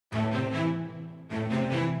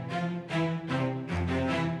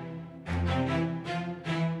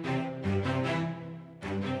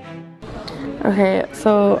Okay,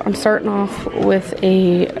 so I'm starting off with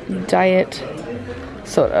a diet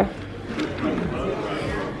soda.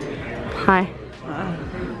 Hi.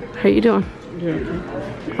 How you doing? Doing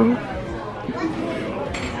Oh.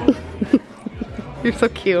 You're so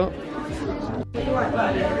cute.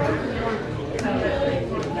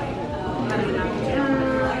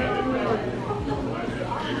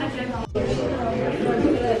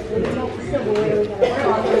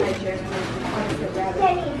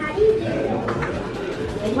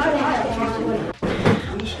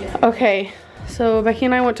 Okay, so Becky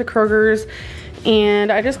and I went to Kroger's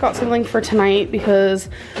and I just got something for tonight because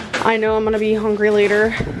I know I'm gonna be hungry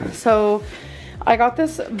later. So I got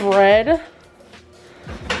this bread.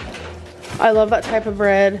 I love that type of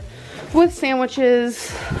bread with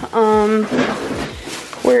sandwiches.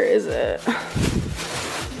 Where is it?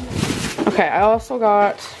 Okay, I also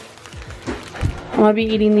got, I'm gonna be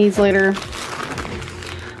eating these later.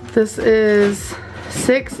 This is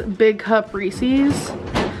 6 big cup Reese's.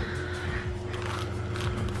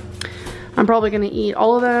 I'm probably gonna eat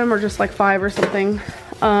all of them or just like 5 or something.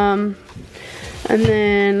 And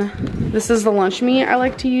then this is the lunch meat I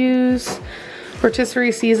like to use.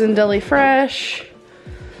 Rotisserie seasoned deli fresh.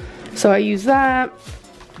 So I use that.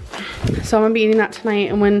 So I'm gonna be eating that tonight,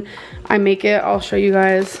 and when I make it, I'll show you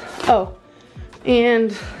guys. Oh,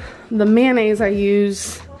 and the mayonnaise I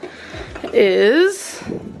use is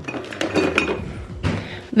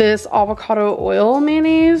this avocado oil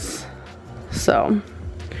mayonnaise. So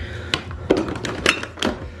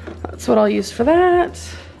that's what I'll use for that.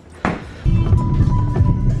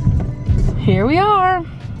 Here we are.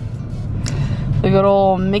 The good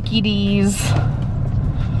old Mickey D's.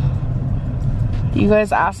 You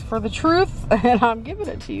guys asked for the truth and I'm giving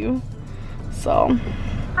it to you. So.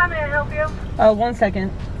 How may I help you? 1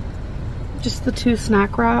 second. Just the 2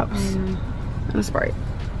 snack wraps and a Sprite.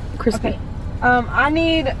 Crispy. Okay. I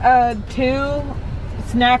need 2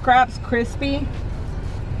 snack wraps crispy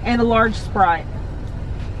and a large Sprite.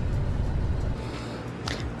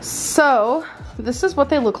 So this is what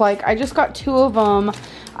they look like. I just got 2 of them.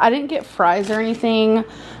 I didn't get fries or anything,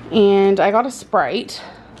 and I got a Sprite.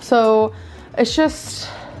 So it's just,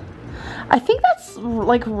 I think that's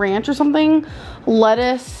like ranch or something,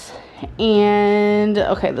 lettuce, and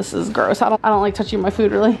okay, this is gross. I don't like touching my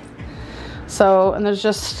food really. So, and there's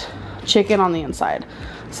just chicken on the inside.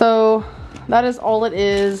 So that is all it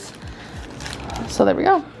is. So there we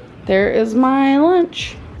go. There is my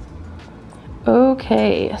lunch.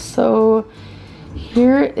 Okay, so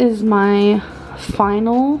here is my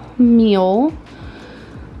final meal.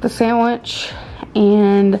 The sandwich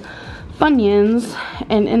and Funyuns,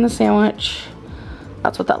 and in the sandwich,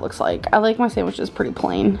 that's what that looks like. I like my sandwiches pretty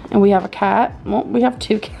plain. And we have a cat. Well, we have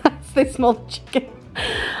 2 cats. They smell the chicken.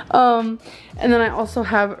 And then I also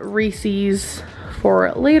have Reese's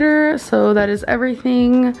for later. So that is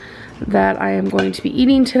everything that I am going to be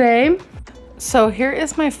eating today. So here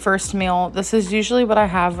is my first meal. This is usually what I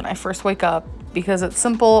have when I first wake up because it's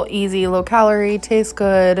simple, easy, low calorie, tastes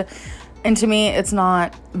good. And to me, it's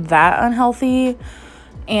not that unhealthy.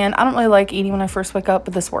 And I don't really like eating when I first wake up,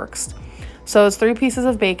 but this works. So it's 3 pieces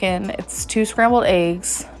of bacon. It's 2 scrambled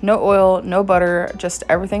eggs, no oil, no butter, just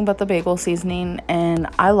everything but the bagel seasoning. And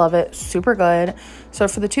I love it, super good. So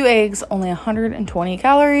for the 2 eggs, only 120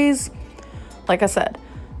 calories. Like I said,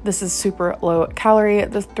 this is super low calorie.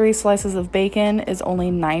 The 3 slices of bacon is only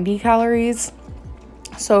 90 calories.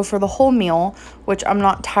 So for the whole meal, which I'm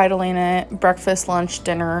not titling it breakfast, lunch,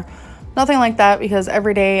 dinner, nothing like that, because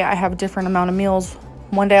every day I have a different amount of meals.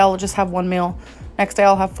 One day I'll just have 1 meal. Next day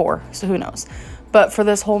I'll have 4, so who knows. But for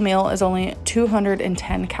this whole meal is only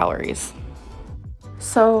 210 calories.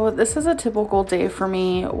 So this is a typical day for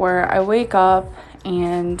me where I wake up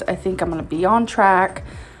and I think I'm gonna be on track,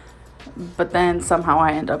 but then somehow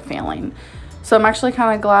I end up failing. So I'm actually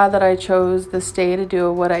kind of glad that I chose this day to do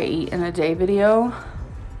a what I eat in a day video,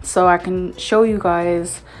 so I can show you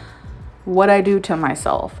guys what I do to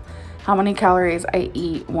myself, how many calories I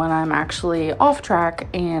eat when I'm actually off track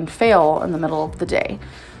and fail in the middle of the day.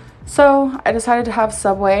 So I decided to have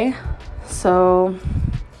Subway, so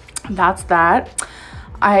that's that.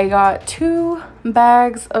 I got 2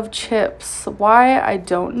 bags of chips. Why? I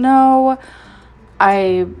don't know.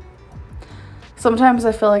 Sometimes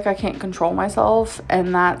I feel like I can't control myself,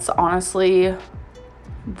 and that's honestly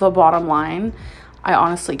the bottom line. I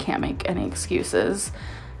honestly can't make any excuses.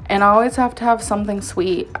 And I always have to have something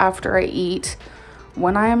sweet after I eat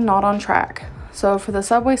when I am not on track. So for the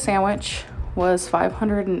Subway sandwich was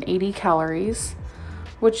 580 calories,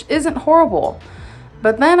 which isn't horrible.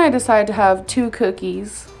 But then I decided to have 2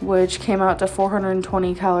 cookies, which came out to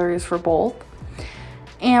 420 calories for both.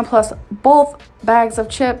 And plus both bags of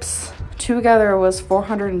chips together was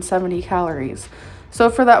 470 calories. So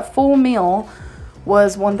for that full meal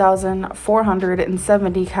was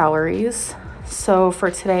 1,470 calories. So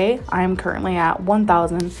for today, I'm currently at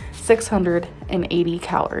 1,680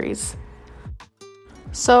 calories.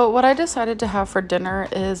 So what I decided to have for dinner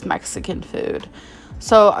is Mexican food.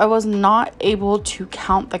 So I was not able to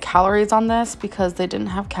count the calories on this because they didn't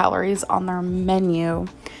have calories on their menu.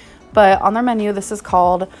 But on their menu, this is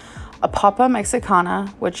called a papa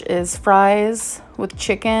mexicana, which is fries with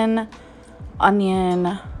chicken,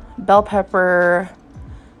 onion, bell pepper,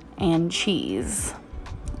 and cheese.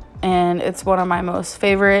 And it's one of my most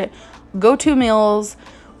favorite go-to meals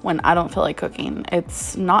when I don't feel like cooking.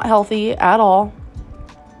 It's not healthy at all.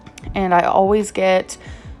 And I always get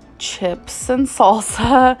chips and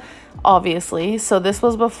salsa, obviously. So this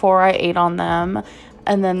was before I ate on them.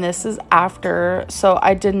 And then this is after. So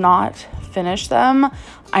I did not finish them.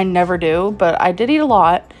 I never do, but I did eat a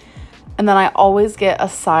lot. And then I always get a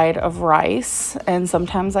side of rice. And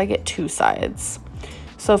sometimes I get 2 sides.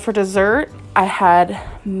 So for dessert, I had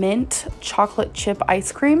mint chocolate chip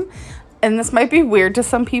ice cream. And this might be weird to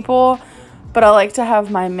some people, but I like to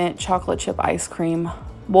have my mint chocolate chip ice cream.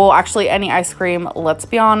 Well, actually any ice cream, let's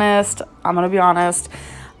be honest. I'm gonna be honest.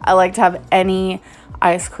 I like to have any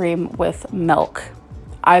ice cream with milk.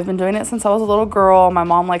 I've been doing it since I was a little girl. My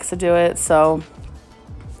mom likes to do it, so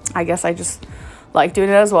I guess I just like doing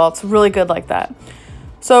it as well. It's really good like that.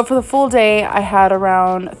 So for the full day, I had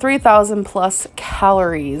around 3,000 plus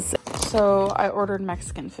calories. So I ordered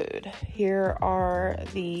Mexican food. Here are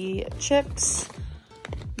the chips,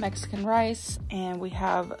 Mexican rice, and we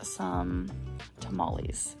have some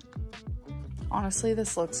tamales. Honestly,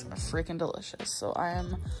 this looks freaking delicious. So I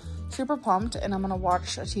am super pumped, and I'm gonna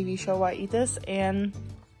watch a TV show while I eat this and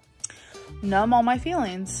numb all my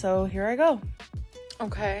feelings. So here I go.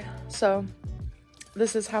 Okay, so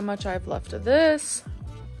this is how much I've left of this.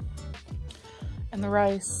 And the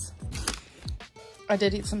rice. I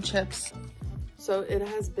did eat some chips. So it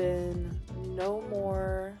has been no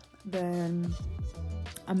more than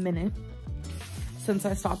a minute since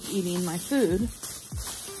I stopped eating my food.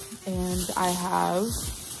 And I have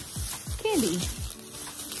candy.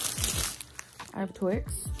 I have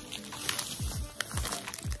Twix.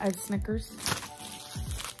 I have Snickers.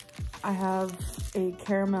 I have a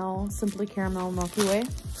caramel, Simply Caramel Milky Way.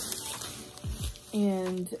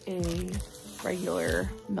 And a regular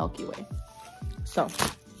Milky Way. So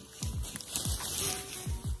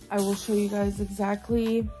I will show you guys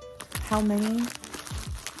exactly how many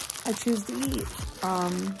I choose to eat.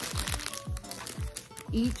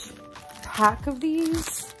 Each pack of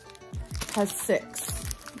these has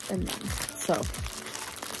 6 in them. So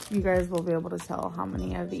you guys will be able to tell how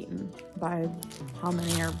many I've eaten by how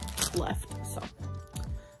many are left. So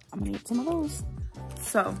I'm gonna eat some of those.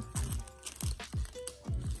 So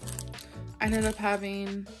I ended up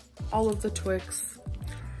having all of the Twix.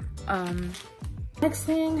 Next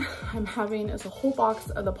thing I'm having is a whole box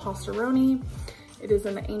of the pastaroni. It is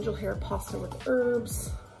an angel hair pasta with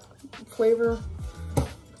herbs flavor.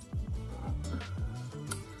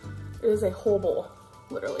 It is a whole bowl,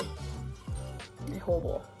 literally. A whole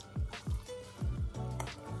bowl.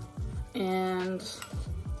 And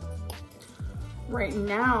right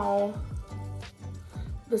now,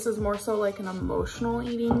 this is more so like an emotional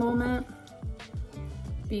eating moment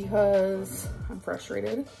because I'm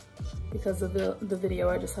frustrated because of the video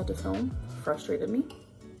I just had to film frustrated me.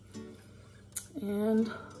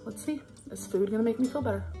 And let's see, is food gonna make me feel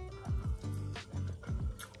better?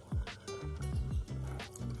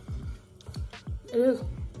 It is.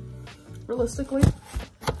 Realistically,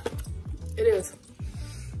 it is.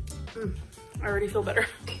 I already feel better.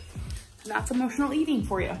 That's emotional eating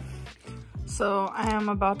for you. So I am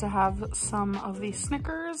about to have some of these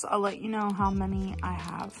Snickers. I'll let you know how many I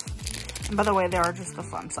have. And by the way, they are just the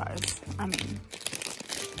fun size. I mean,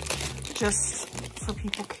 just for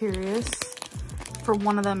people curious, for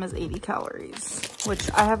one of them is 80 calories,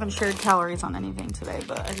 which I haven't shared calories on anything today,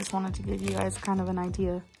 but I just wanted to give you guys kind of an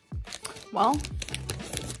idea. Well,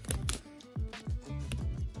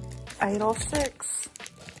 I ate all 6,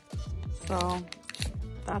 so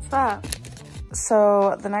that's that.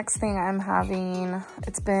 So the next thing I'm having,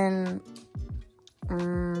 it's been,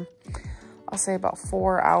 I'll say about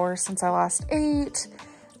 4 hours since I last ate,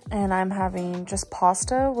 and I'm having just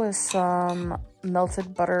pasta with some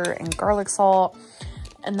melted butter and garlic salt,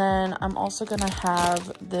 and then I'm also gonna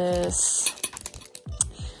have this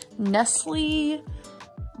Nestle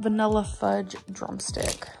vanilla fudge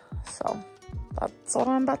drumstick. So that's what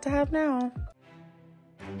I'm about to have now.